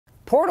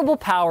Portable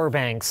power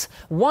banks.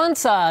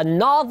 Once a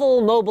novel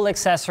mobile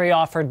accessory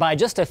offered by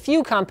just a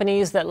few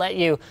companies that let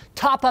you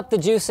top up the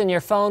juice in your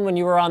phone when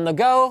you were on the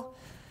go.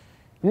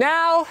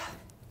 Now,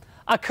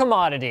 a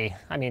commodity.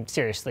 I mean,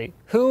 seriously,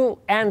 who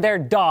and their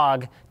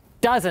dog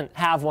doesn't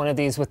have one of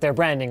these with their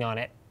branding on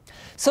it?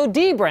 So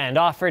dbrand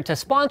offered to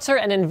sponsor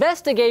an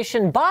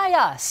investigation by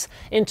us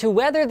into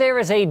whether there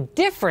is a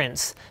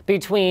difference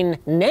between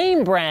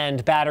name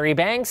brand battery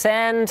banks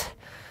and,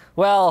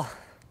 well,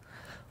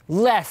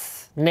 less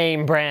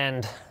name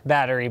brand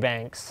battery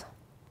banks.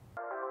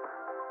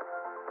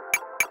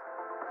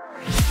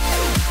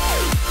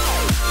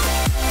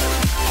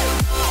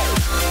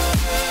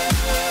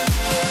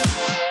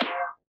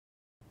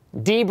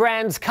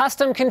 dbrand's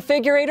custom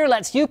configurator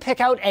lets you pick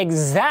out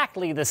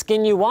exactly the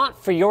skin you want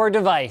for your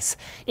device,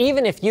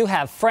 even if you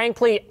have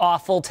frankly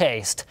awful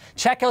taste.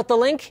 Check out the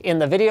link in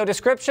the video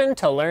description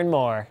to learn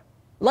more.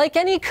 Like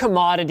any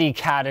commodity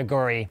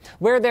category,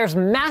 where there's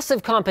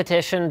massive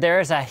competition,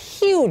 there's a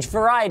huge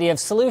variety of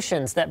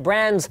solutions that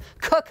brands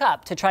cook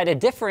up to try to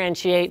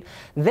differentiate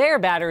their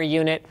battery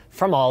unit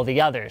from all the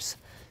others.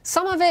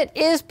 Some of it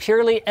is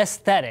purely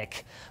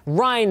aesthetic.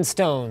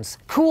 Rhinestones,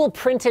 cool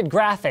printed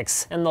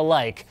graphics, and the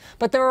like.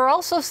 But there are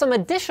also some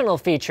additional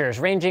features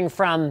ranging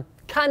from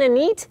kind of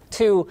neat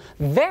to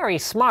very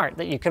smart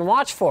that you can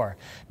watch for.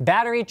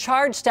 Battery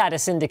charge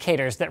status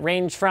indicators that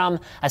range from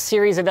a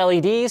series of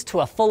LEDs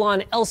to a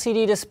full-on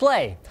LCD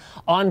display.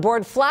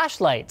 Onboard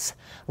flashlights,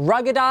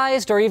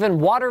 ruggedized or even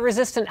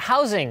water-resistant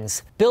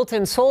housings,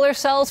 built-in solar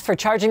cells for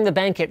charging the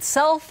bank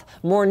itself,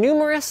 more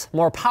numerous,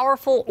 more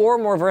powerful, or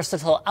more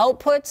versatile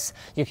outputs.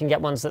 You can get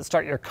ones that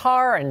start your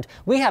car, and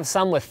we have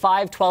some with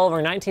 5, 12,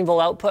 or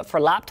 19-volt output for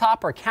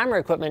laptop or camera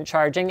equipment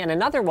charging, and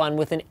another one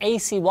with an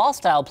AC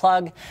wall-style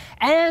plug,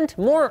 and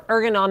more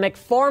ergonomic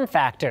form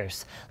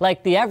factors,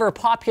 like the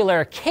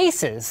ever-popular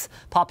cases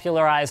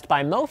popularized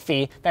by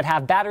mAh that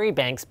have battery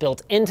banks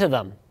built into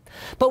them.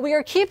 But we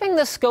are keeping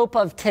the scope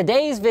of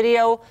today's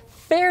video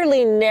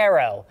fairly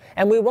narrow,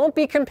 and we won't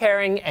be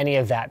comparing any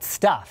of that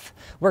stuff.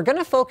 We're going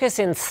to focus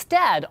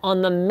instead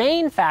on the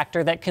main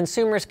factor that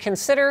consumers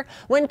consider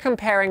when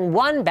comparing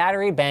one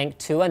battery bank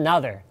to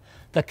another: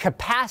 the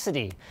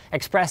capacity,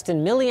 expressed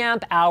in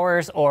milliamp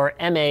hours or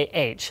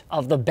mAh,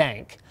 of the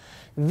bank.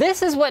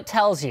 This is what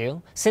tells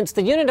you, since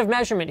the unit of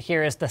measurement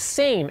here is the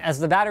same as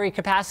the battery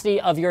capacity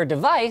of your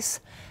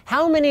device,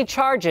 how many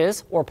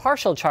charges, or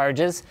partial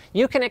charges,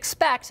 you can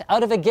expect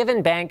out of a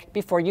given bank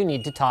before you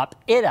need to top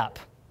it up.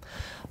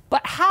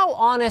 But how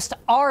honest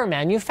are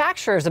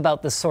manufacturers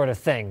about this sort of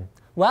thing?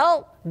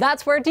 Well,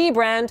 that's where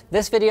dbrand,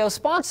 this video's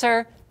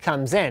sponsor,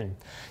 comes in.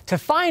 To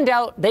find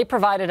out, they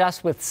provided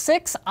us with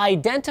 6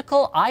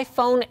 identical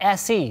iPhone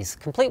SEs,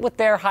 complete with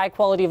their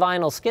high-quality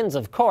vinyl skins,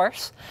 of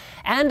course,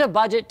 and a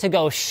budget to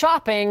go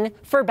shopping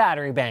for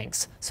battery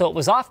banks. So it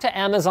was off to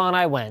Amazon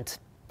I went.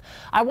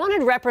 I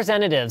wanted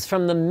representatives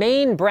from the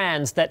main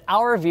brands that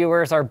our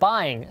viewers are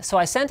buying, so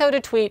I sent out a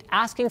tweet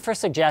asking for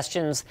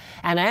suggestions,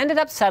 and I ended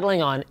up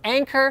settling on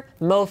Anker,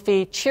 mAh,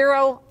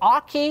 Qiro,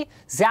 Aukey,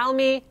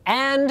 Xiaomi,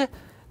 and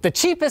the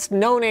cheapest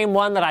no-name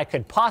one that I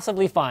could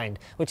possibly find,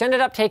 which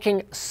ended up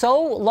taking so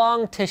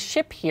long to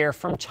ship here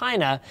from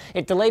China,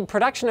 it delayed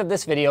production of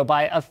this video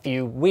by a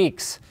few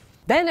weeks.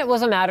 Then it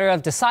was a matter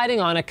of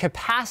deciding on a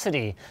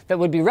capacity that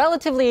would be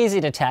relatively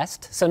easy to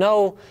test, so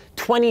no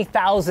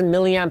 20,000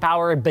 milliamp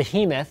hour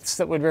behemoths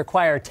that would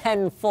require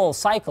 10 full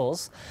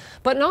cycles,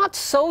 but not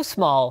so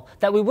small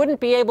that we wouldn't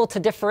be able to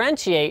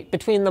differentiate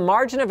between the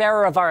margin of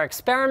error of our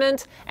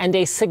experiment and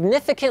a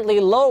significantly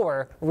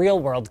lower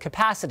real-world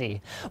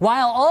capacity,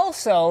 while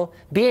also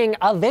being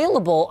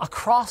available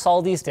across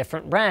all these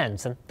different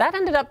brands. And that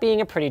ended up being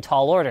a pretty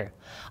tall order.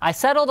 I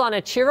settled on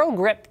a Qiro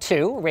Grip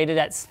 2, rated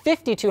at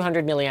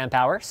 5,200 milliamp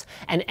hours,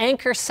 an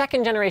Anker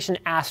 2nd generation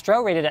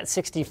Astro, rated at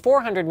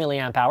 6,400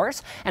 milliamp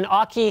hours, an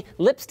Aukey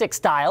Lipstick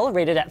Style,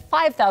 rated at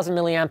 5,000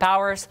 milliamp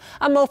hours,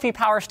 a mAh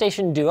Power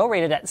Station Duo,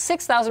 rated at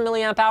 6,000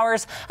 milliamp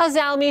hours, a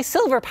Xiaomi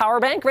Silver Power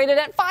Bank, rated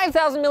at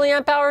 5,000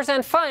 milliamp hours,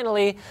 and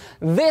finally,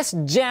 this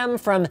gem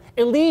from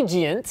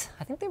Elegant,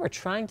 I think they were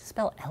trying to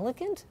spell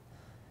elegant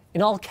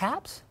in all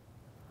caps,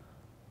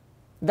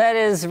 that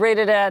is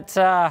rated at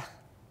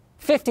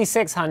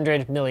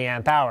 5,600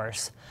 milliamp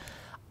hours.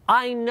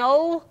 I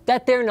know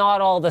that they're not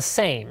all the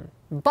same,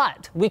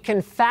 but we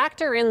can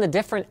factor in the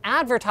different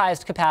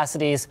advertised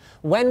capacities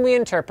when we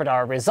interpret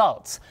our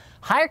results.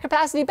 Higher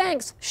capacity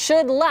banks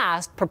should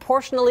last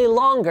proportionally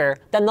longer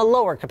than the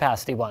lower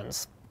capacity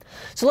ones.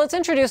 So let's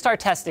introduce our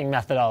testing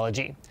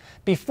methodology.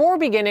 Before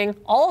beginning,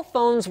 all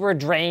phones were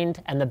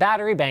drained and the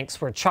battery banks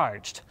were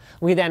charged.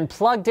 We then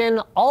plugged in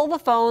all the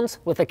phones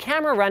with a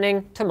camera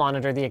running to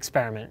monitor the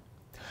experiment.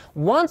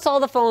 Once all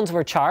the phones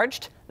were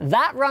charged,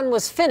 that run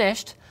was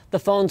finished, the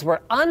phones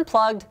were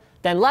unplugged,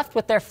 then left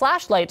with their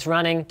flashlights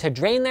running to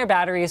drain their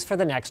batteries for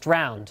the next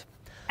round.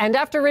 And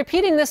after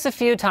repeating this a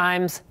few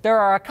times, there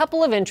are a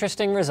couple of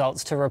interesting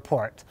results to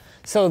report.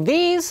 So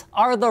these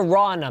are the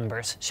raw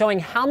numbers, showing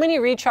how many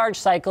recharge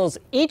cycles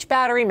each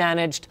battery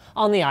managed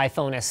on the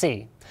iPhone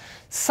SE.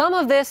 Some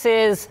of this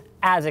is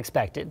as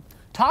expected.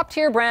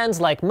 Top-tier brands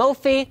like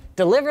mAh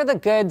deliver the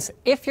goods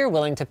if you're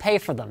willing to pay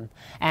for them.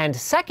 And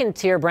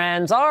second-tier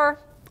brands are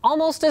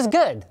almost as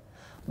good.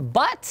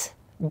 But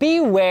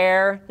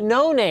beware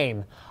no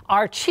name.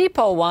 Our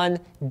cheapo one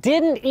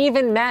didn't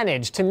even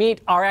manage to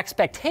meet our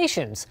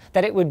expectations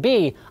that it would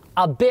be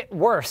a bit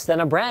worse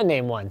than a brand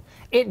name one.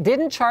 It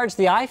didn't charge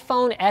the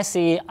iPhone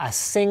SE a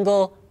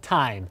single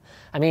time.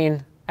 I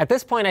mean, at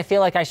this point, I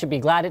feel like I should be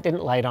glad it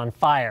didn't light on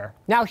fire.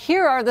 Now,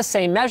 here are the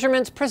same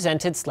measurements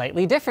presented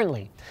slightly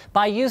differently.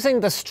 By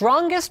using the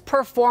strongest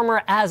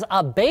performer as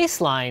a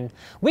baseline,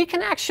 we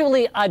can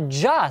actually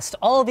adjust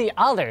all the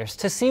others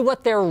to see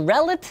what their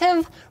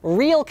relative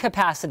real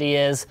capacity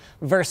is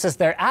versus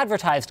their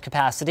advertised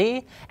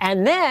capacity.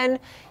 And then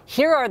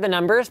here are the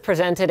numbers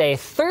presented a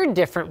third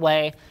different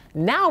way.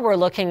 Now we're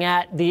looking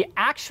at the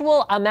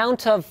actual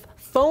amount of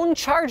phone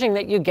charging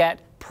that you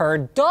get per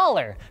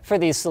dollar for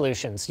these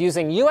solutions,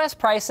 using US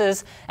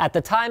prices at the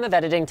time of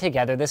editing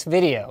together this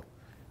video.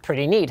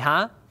 Pretty neat,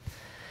 huh?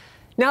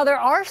 Now there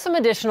are some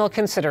additional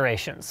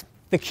considerations.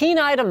 The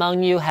keen-eyed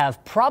among you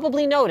have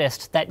probably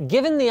noticed that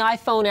given the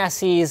iPhone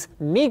SE's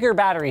meager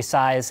battery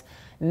size,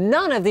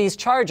 none of these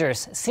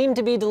chargers seem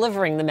to be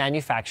delivering the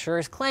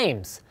manufacturer's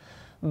claims.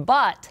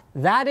 But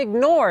that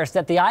ignores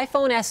that the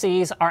iPhone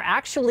SEs are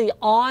actually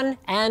on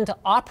and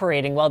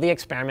operating while the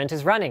experiment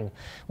is running.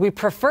 We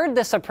preferred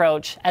this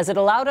approach as it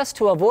allowed us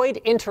to avoid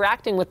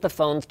interacting with the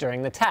phones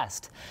during the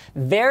test.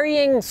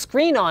 Varying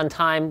screen on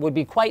time would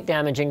be quite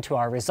damaging to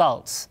our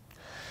results.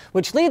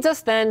 Which leads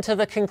us then to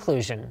the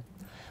conclusion.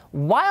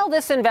 While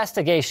this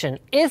investigation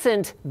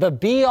isn't the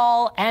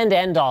be-all and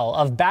end-all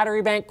of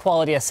battery bank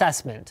quality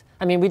assessment,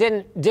 I mean, we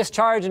didn't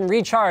discharge and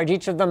recharge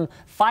each of them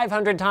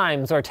 500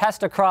 times or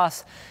test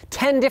across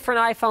 10 different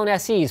iPhone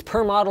SEs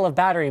per model of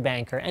battery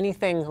bank or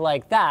anything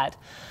like that,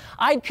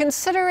 I'd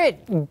consider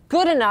it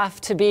good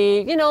enough to be,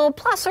 you know,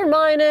 plus or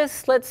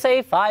minus, let's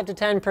say 5 to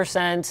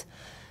 10%,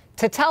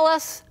 to tell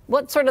us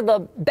what sort of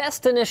the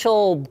best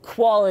initial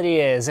quality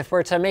is if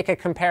we're to make a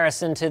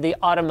comparison to the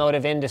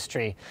automotive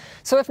industry.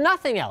 So if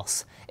nothing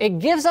else, it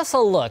gives us a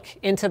look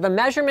into the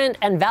measurement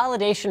and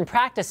validation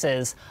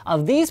practices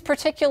of these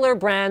particular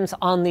brands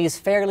on these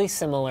fairly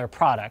similar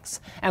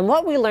products. And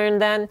what we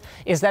learned then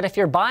is that if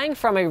you're buying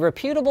from a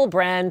reputable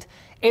brand,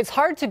 it's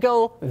hard to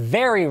go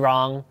very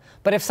wrong,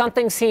 but if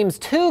something seems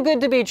too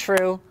good to be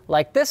true,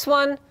 like this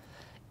one,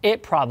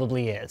 it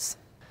probably is.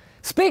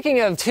 Speaking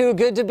of too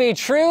good to be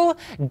true,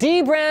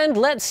 dbrand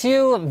lets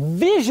you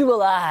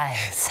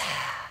visualize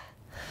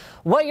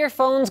what your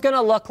phone's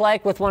gonna look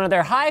like with one of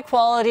their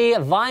high-quality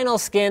vinyl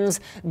skins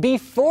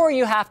before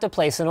you have to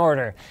place an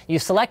order. You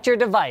select your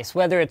device,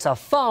 whether it's a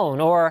phone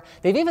or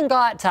they've even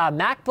got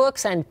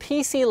MacBooks and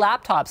PC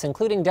laptops,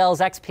 including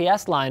Dell's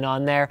XPS line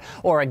on there,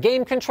 or a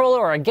game controller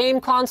or a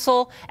game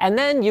console, and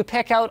then you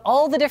pick out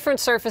all the different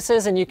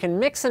surfaces and you can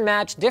mix and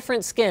match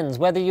different skins,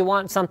 whether you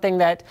want something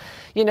that,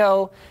 you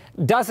know,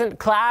 doesn't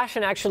clash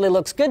and actually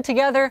looks good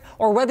together,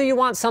 or whether you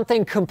want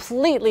something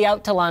completely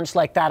out to lunch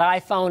like that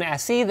iPhone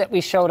SE that we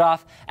showed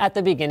off at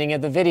the beginning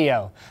of the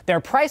video.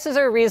 Their prices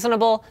are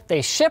reasonable, they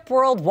ship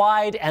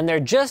worldwide, and they're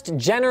just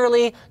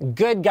generally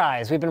good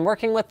guys. We've been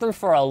working with them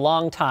for a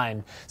long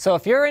time. So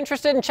if you're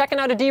interested in checking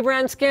out a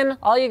dbrand skin,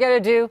 all you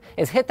gotta do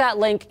is hit that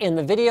link in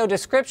the video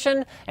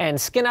description and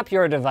skin up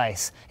your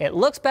device. It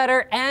looks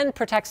better and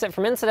protects it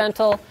from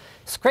incidental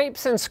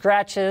scrapes and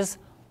scratches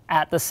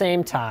at the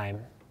same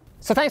time.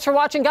 So thanks for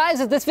watching, guys.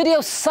 If this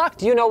video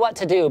sucked, you know what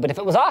to do. But if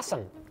it was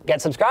awesome,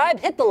 get subscribed,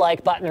 hit the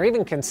like button, or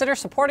even consider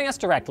supporting us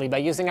directly by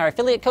using our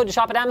affiliate code to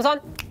shop at Amazon.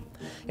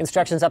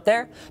 Instructions up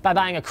there. By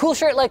buying a cool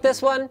shirt like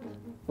this one,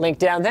 link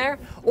down there,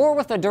 or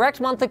with a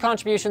direct monthly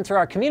contribution through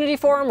our community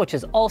forum, which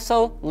is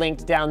also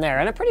linked down there.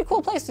 And a pretty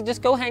cool place to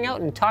just go hang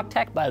out and talk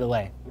tech, by the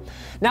way.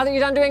 Now that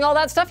you're done doing all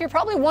that stuff, you're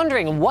probably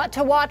wondering what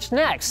to watch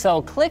next.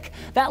 So click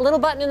that little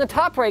button in the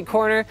top right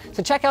corner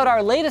to check out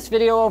our latest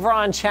video over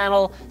on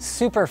channel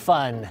Super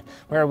Fun,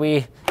 where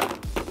we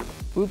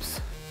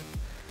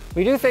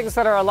do things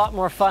that are a lot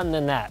more fun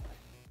than that.